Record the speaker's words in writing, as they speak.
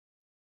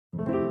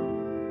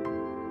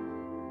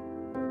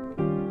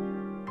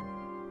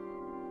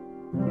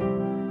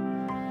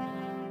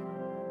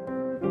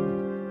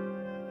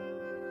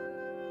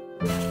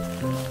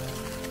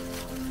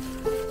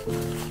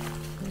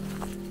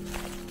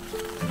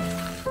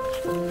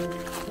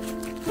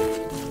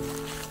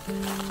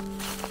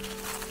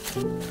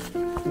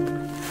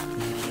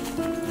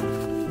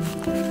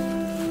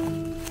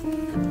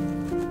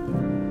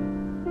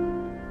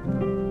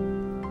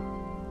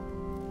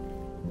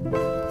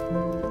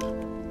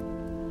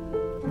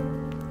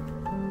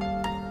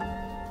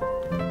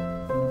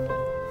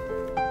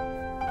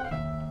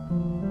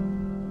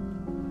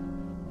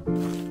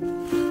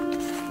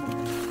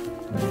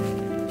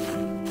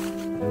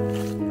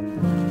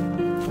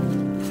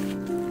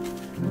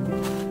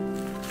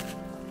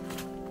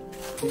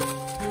Cool.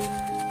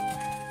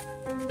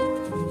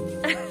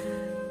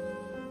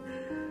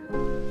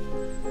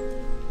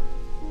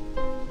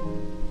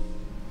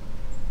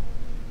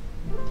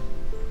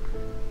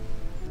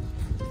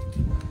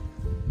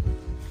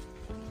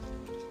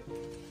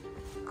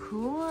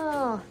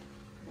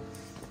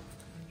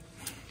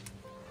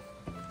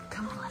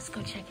 Come on, let's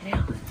go check it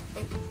out.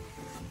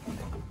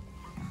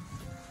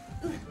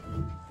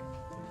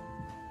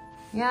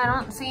 Yeah, I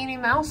don't see any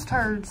mouse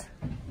turds.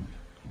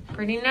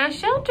 Pretty nice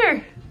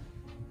shelter.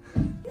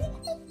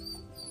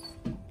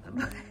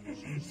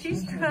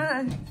 She's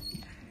trying.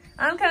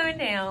 I'm coming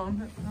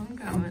down. I'm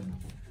coming.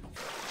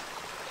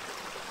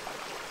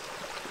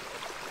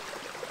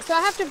 So I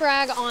have to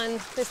brag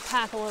on this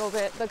pack a little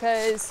bit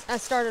because I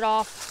started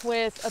off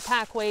with a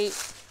pack weight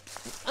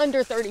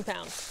under 30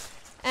 pounds.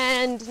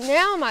 And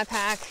now my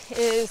pack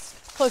is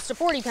close to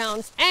 40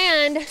 pounds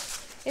and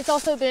it's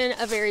also been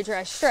a very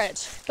dry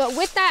stretch. But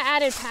with that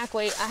added pack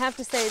weight, I have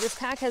to say this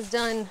pack has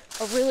done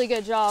a really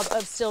good job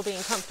of still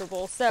being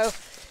comfortable. So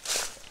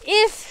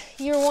if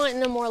you're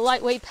wanting a more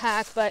lightweight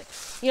pack, but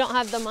you don't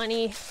have the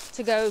money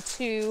to go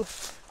to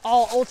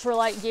all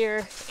ultralight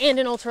gear and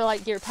an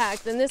ultralight gear pack,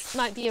 then this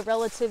might be a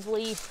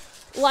relatively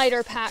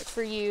lighter pack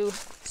for you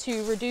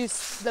to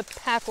reduce the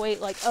pack weight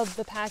of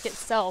the pack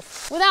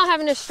itself without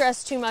having to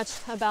stress too much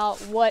about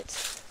what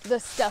the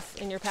stuff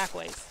in your pack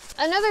weighs.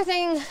 Another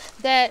thing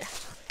that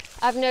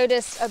I've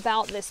noticed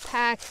about this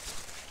pack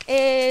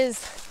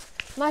is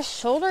my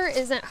shoulder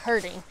isn't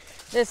hurting.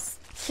 This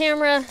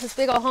camera, this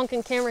big old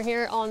honking camera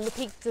here on the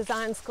Peak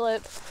Designs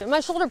clip, my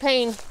shoulder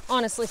pain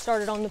honestly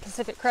started on the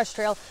Pacific Crest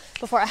Trail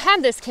before I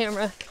had this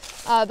camera,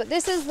 but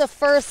this is the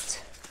first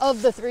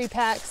of the 3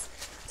 packs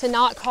to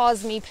not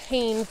cause me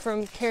pain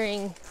from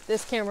carrying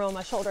this camera on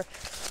my shoulder.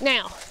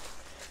 Now,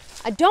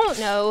 I don't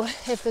know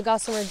if the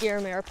Gossamer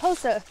Gear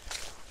Mariposa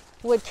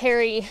would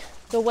carry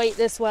the weight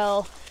this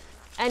well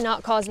and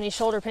not cause me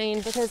shoulder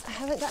pain because I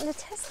haven't gotten to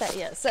test that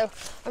yet. So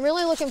I'm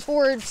really looking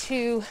forward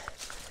to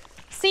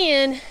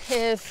seeing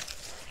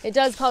if it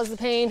does cause the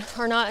pain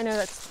or not. I know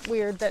that's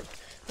weird that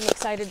I'm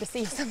excited to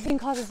see if something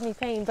causes me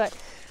pain, but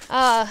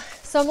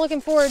so I'm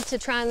looking forward to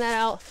trying that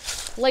out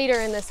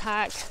later in this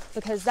hike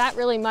because that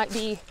really might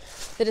be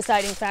the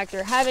deciding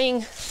factor.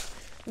 Having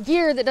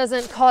gear that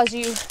doesn't cause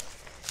you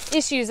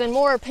issues and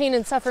more pain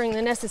and suffering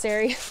than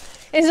necessary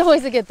is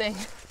always a good thing.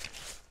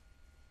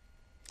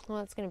 Well,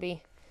 it's gonna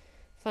be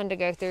fun to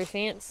go through,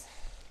 Fence.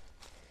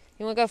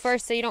 You wanna go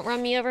first so you don't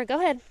run me over? Go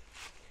ahead.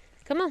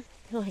 Come on.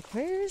 You're like,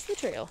 where's the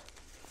trail?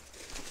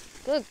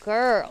 Good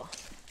girl.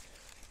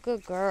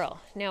 Good girl.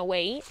 Now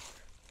wait.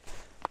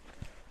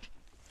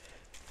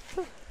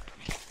 Whew.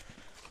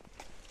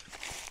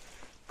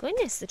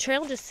 Goodness, the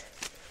trail just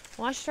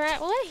washed right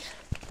away.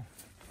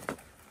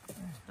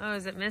 Oh,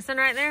 is it missing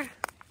right there?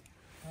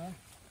 Huh?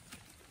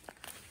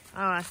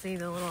 Oh, I see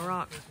the little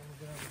rock.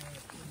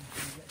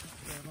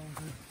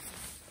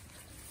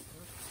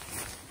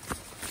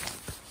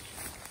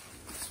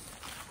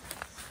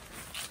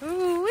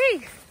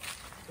 Ooh-wee.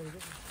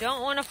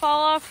 Don't want to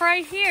fall off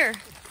right here.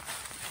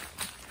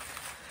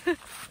 Gobble,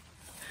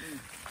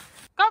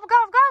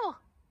 gobble, gobble.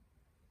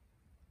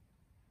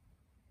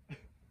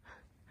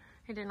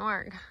 It didn't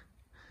work.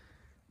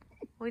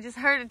 We just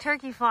heard a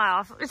turkey fly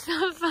off. It's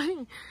not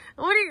funny.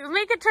 What do you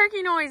make a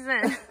turkey noise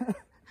then?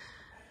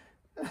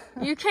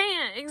 You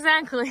can't,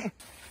 exactly.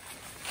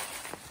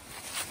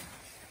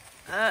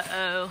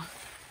 Uh-oh.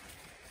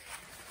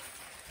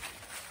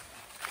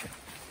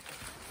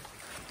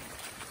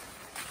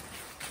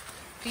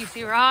 Do you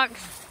see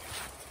rocks?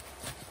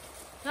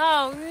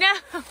 Oh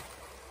no!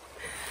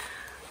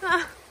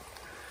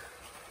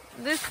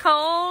 This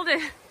cold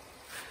and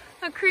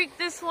a creek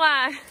this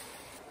wide.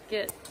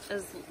 Get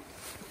as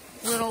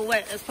little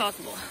wet as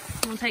possible.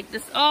 I'm gonna take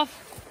this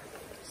off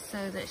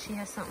so that she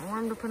has something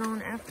warm to put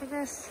on after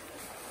this.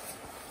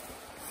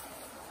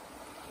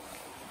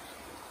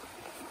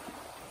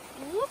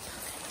 Whoop.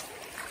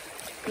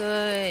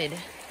 Good.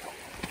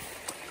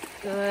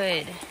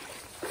 Good.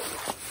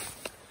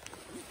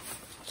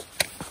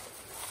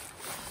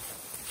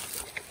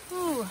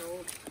 Ooh.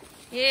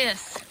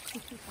 Yes.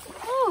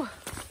 Ooh.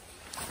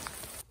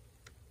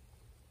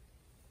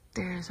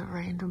 There's a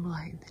random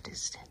light in the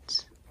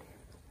distance.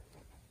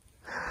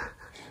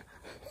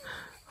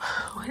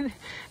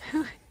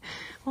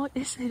 What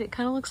is it? It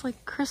kind of looks like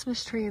a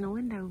Christmas tree in a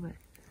window, but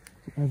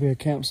maybe a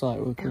campsite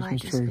with a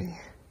Christmas tree.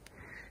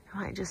 It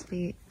might just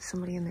be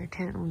somebody in their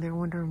tent and they're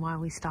wondering why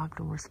we stopped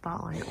and we're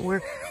spotlighted.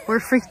 We're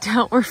freaked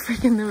out. We're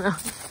freaking them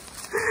out.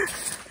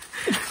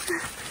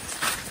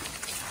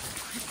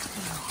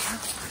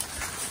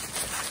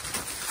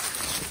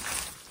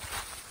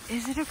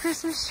 Is it a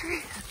Christmas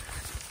tree?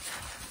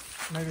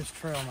 Maybe it's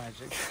trail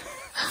magic.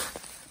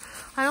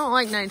 I don't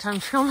like nighttime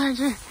trail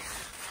magic.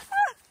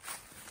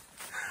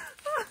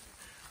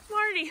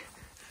 Marty,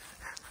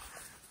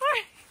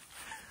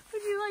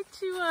 would you like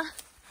to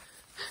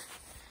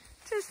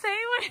say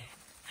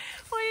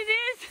what it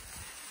is?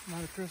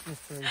 Not a Christmas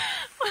tree.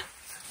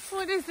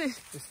 What is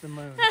it? It's the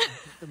moon.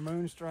 The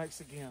moon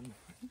strikes again.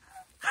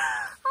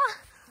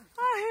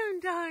 I I'm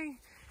dying.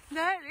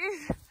 That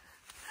is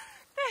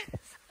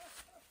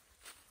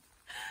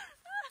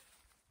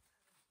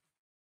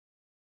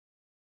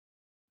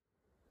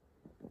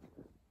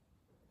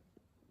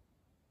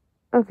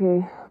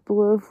okay,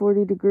 below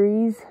 40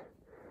 degrees.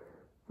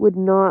 Would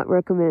not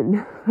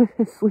recommend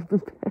a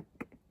sleeping bag.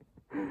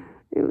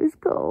 It was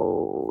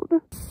cold.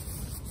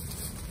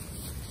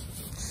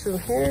 So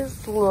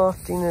here's the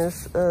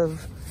loftiness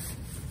of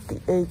the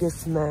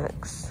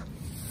Aegixmax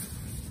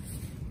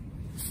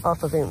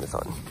off of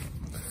Amazon.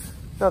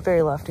 Not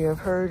very lofty. I've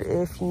heard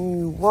if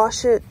you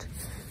wash it,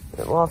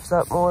 it lofts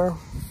up more.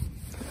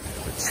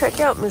 But check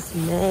out Miss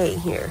May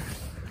here.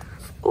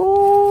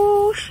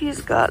 Oh,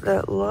 she's got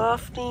that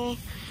lofty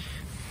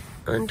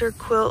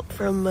underquilt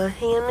from a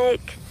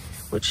hammock,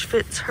 which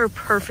fits her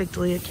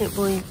perfectly. I can't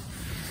believe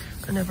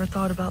I never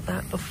thought about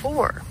that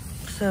before.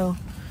 So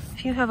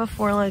if you have a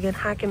four-legged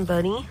hiking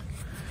buddy,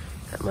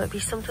 that might be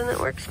something that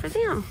works for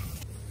them.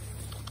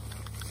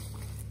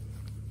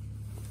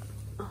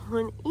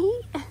 Wanna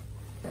eat?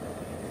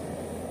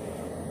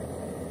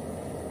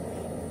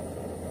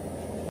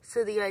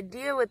 So the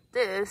idea with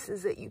this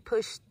is that you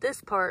push this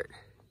part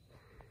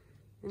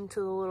into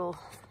the little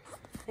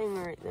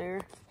thing right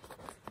there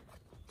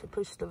to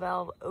push the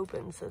valve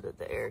open so that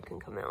the air can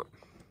come out.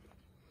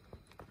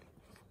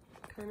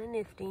 Kind of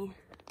nifty.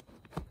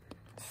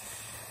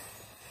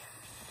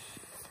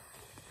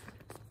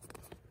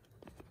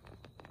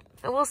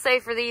 I will say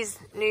for these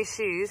new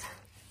shoes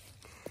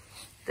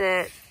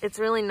that it's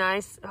really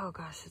nice. Oh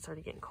gosh, it's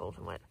already getting cold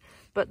and wet.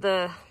 But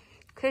the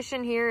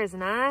cushion here is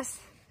nice,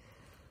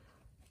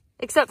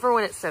 except for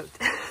when it's soaked.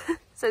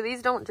 So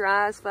these don't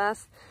dry as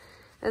fast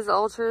as the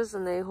Ultras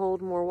and they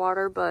hold more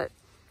water, but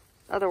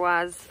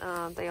otherwise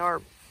they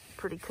are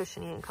pretty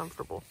cushiony and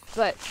comfortable.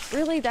 But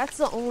really, that's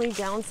the only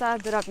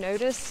downside that I've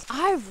noticed.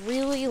 I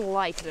really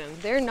like them.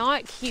 They're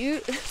not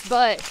cute,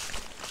 but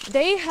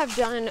they have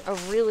done a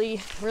really,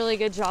 really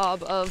good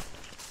job of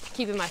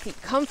keeping my feet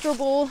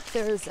comfortable.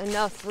 There's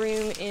enough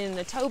room in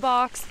the toe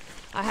box.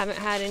 I haven't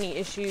had any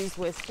issues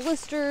with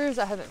blisters.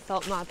 I haven't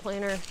felt my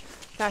plantar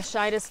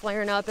fasciitis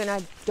flaring up, and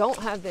I don't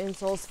have the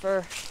insoles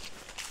for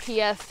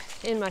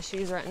PF in my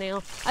shoes right now.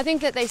 I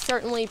think that they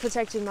certainly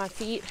protected my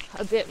feet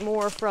a bit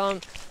more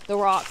from the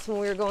rocks when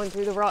we were going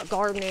through the rock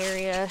garden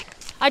area.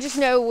 I just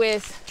know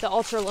with the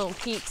Ultra Lone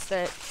Peaks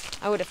that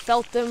I would have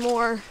felt them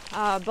more,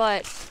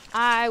 but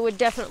I would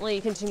definitely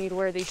continue to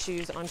wear these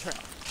shoes on trail.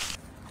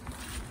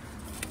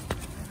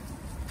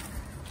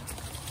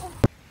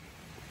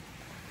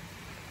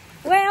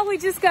 Well, we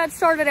just got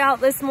started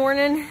out this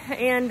morning,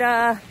 and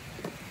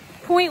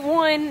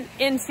 0.1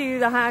 into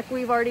the hike,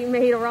 we've already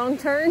made a wrong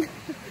turn.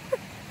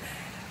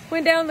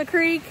 Went down the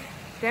creek,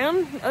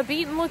 down a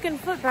beaten looking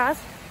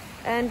footpath,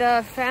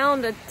 and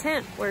found a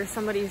tent where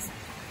somebody's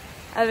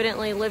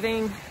evidently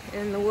living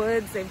in the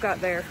woods. They've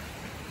got their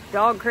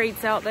dog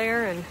crates out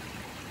there and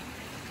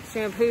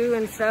shampoo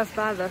and stuff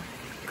by the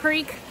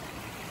creek.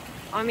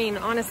 I mean,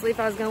 honestly, if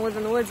I was gonna live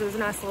in the woods, it was a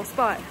nice little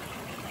spot.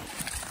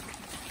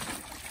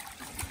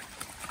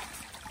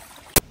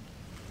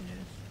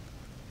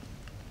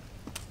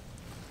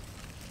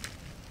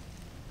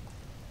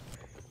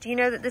 Do you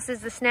know that this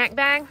is the snack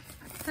bag?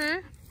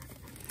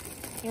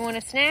 You want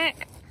a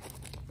snack?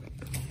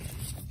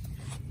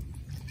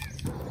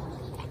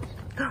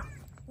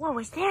 What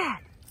was that?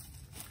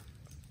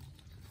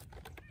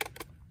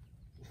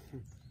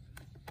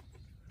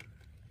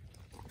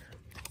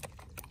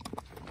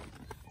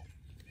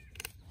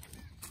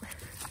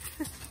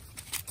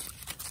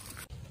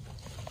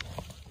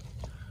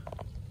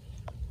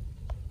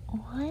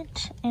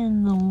 What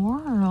in the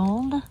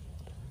world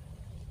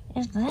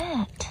is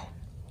that?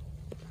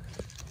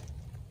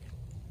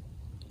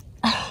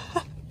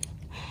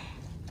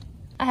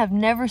 I have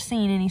never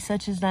seen any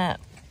such as that.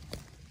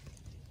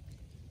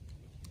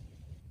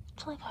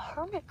 It's like a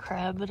hermit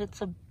crab, but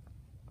it's a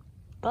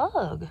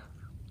bug.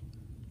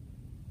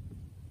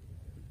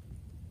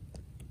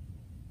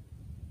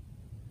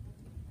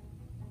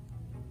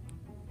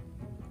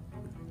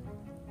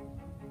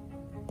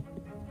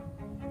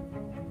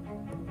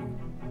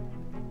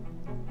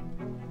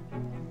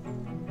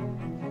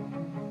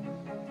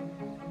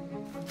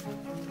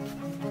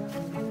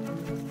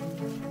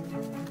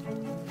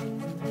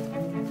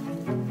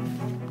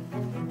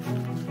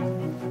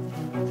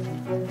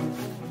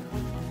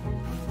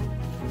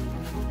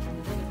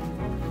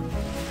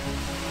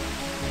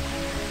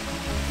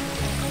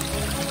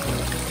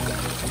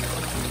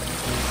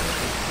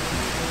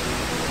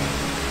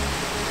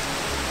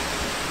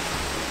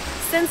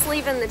 Since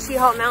leaving the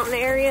Cheehalt Mountain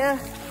area,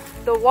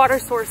 the water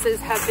sources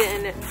have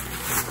been,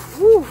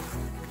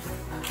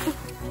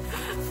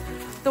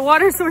 the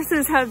water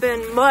sources have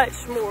been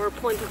much more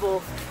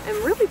plentiful and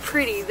really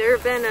pretty. There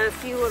have been a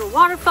few little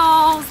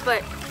waterfalls,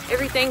 but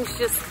everything's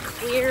just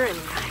clear and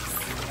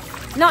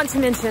nice. Not to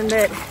mention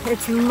that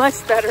it's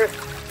much better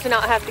to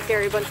not have to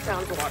carry a bunch of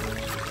pounds of water.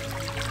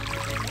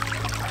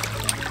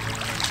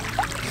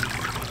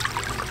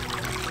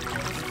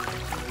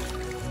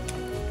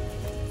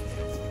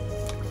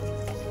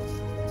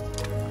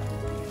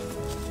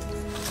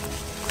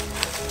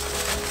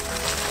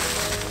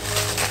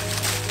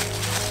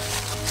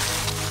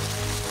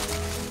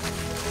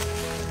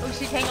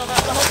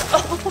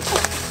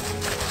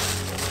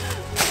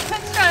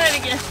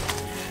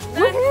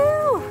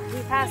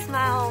 last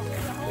mile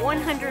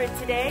 100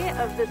 today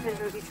of the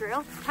Pinhoti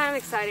Trail. Kind of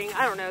exciting.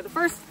 I don't know, the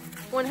first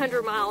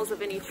 100 miles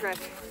of any trek,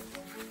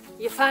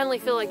 you finally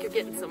feel like you're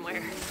getting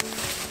somewhere.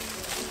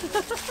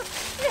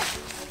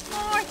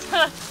 One more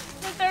time.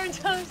 The third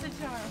time's the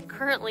charm.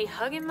 Currently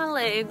hugging my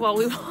leg while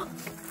we walk.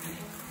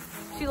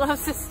 She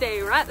loves to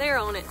stay right there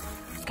on it.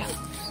 Let's go.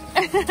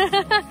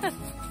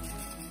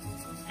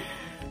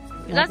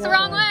 That's the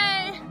wrong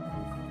way.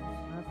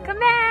 Come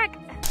back.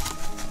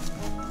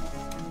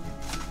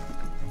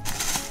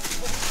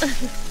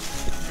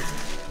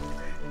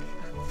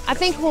 I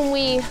think when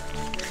we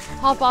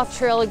hop off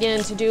trail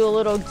again to do a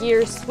little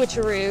gear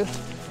switcheroo,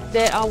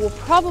 that I will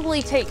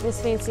probably take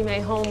Miss Fancy May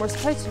home. We're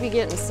supposed to be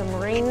getting some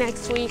rain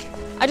next week.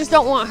 I just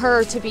don't want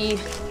her to be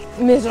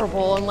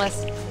miserable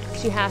unless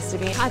she has to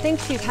be. I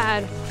think she's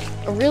had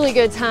a really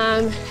good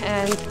time,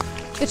 and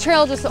the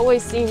trail just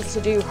always seems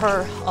to do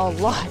her a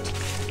lot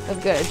of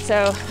good.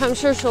 So I'm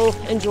sure she'll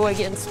enjoy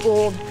getting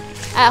spoiled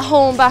at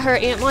home by her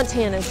Aunt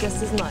Montana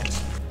just as much.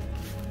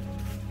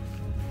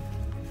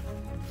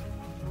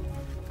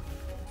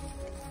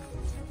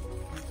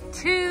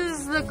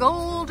 Choose the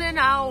golden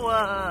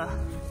hour.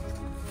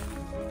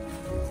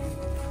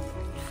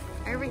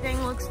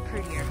 Everything looks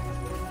prettier.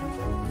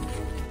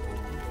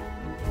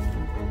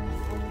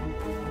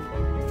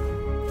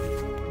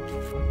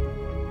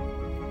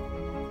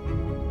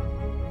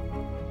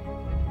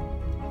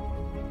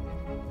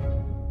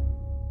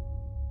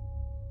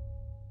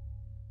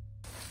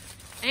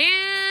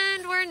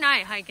 And we're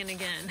night hiking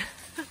again.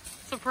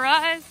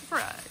 Surprise,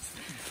 surprise.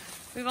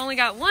 We've only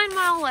got 1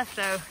 mile left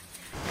though.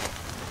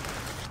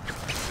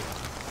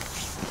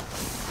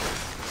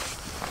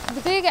 The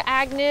big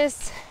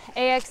Agnes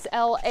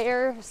AXL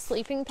Air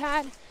sleeping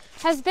pad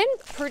has been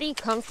pretty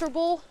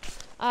comfortable.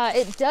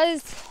 It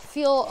does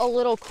feel a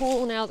little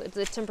cool now that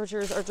the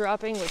temperatures are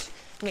dropping, which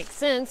makes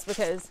sense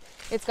because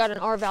it's got an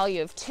R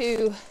value of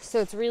 2, so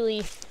it's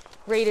really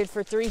rated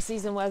for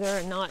 3-season weather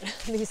and not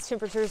these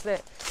temperatures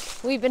that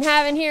we've been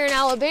having here in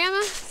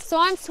Alabama. So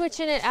I'm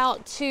switching it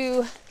out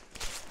to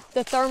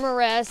the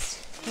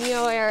Thermarest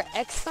Neo Air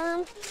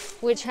X-Therm,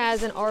 which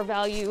has an R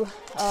value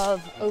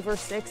of over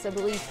 6, I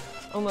believe,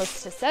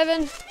 almost to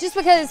 7, just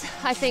because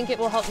I think it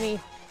will help me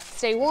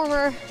stay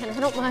warmer, and I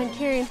don't mind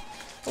carrying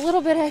a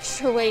little bit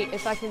extra weight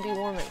if I can be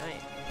warm at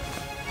night.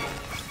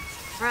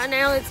 Right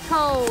now it's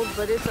cold,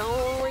 but it's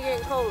only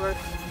getting colder.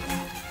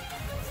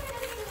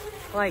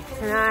 Like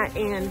tonight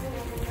and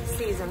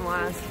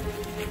season-wise.